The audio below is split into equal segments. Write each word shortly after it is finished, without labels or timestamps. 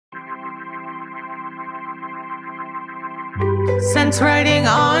Since writing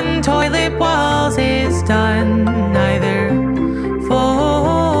on toilet walls is done, neither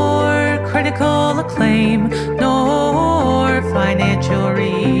for critical acclaim nor financial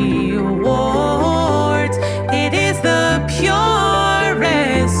rewards. It is the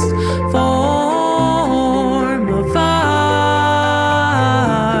purest form of art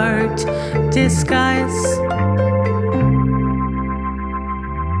disguise.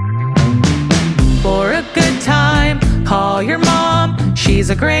 For a good time, call your mom. She's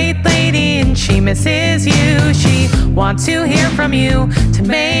a great lady and she misses you. She wants to hear from you to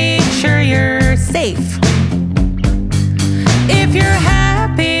make sure you're safe. If you're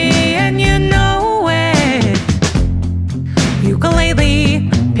happy and you know it, ukulele,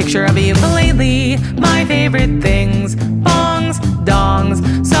 picture of a ukulele. My favorite things, bongs, dongs,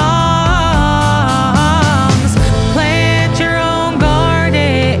 songs. Plant your own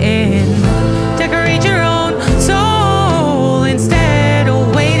garden, decorate your own soul instead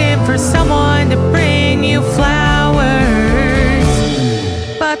of waiting for someone to bring you flowers.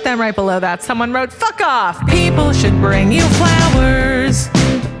 But then right below that, someone wrote, "Fuck off! People should bring you flowers."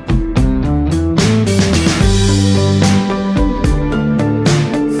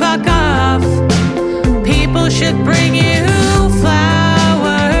 Fuck off! People should bring you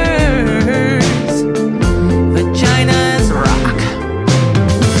flowers. Vaginas rock.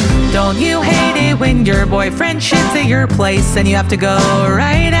 Don't you hate it when your boyfriend shits at your place and you have to go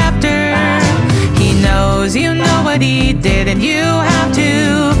right after? He knows you know what he did and you have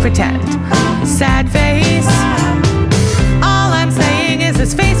to pretend. Sad face. All I'm saying is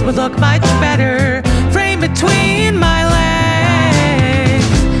his face would look much better framed between my legs.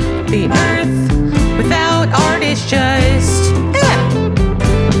 The earth without art is just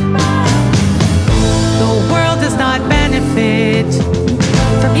The world does not benefit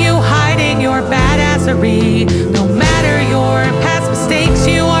from you hiding your badassery. No matter your past mistakes,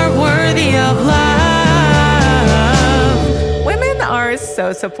 you are worthy of love. Women are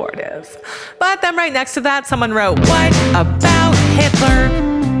so supportive. But then right next to that, someone wrote, "What about Hitler?"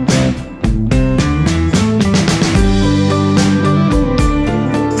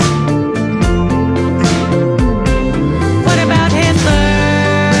 What about Hitler?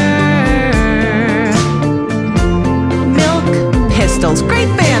 Milk Pistols, great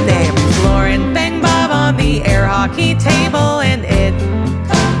band name. Lauren Bang Bob on the air hockey table, and it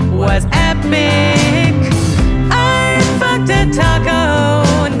was epic. I fucked a taco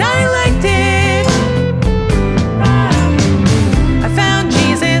and I liked it. I found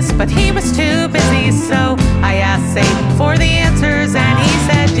Jesus, but he was too busy, so I asked Satan for the answers, and he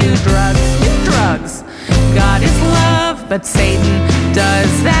said, "Do drugs, do drugs. God is love, but Satan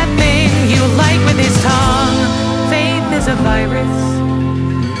does that thing you like with his tongue. Faith is a virus.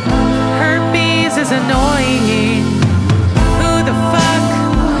 Herpes is annoying. Who the fuck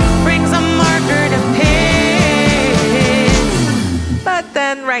brings a marker to piss?" But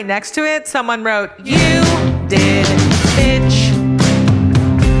then right next to it, someone wrote, "You did, bitch."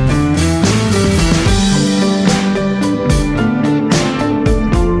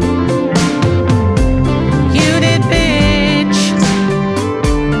 You did, bitch.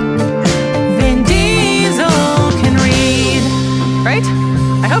 Vin Diesel can read, right?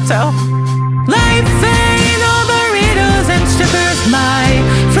 I hope so. Life ain't all burritos and strippers, my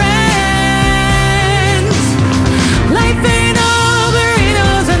friends. Life ain't all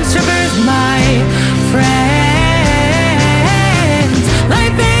burritos and strippers, my friends.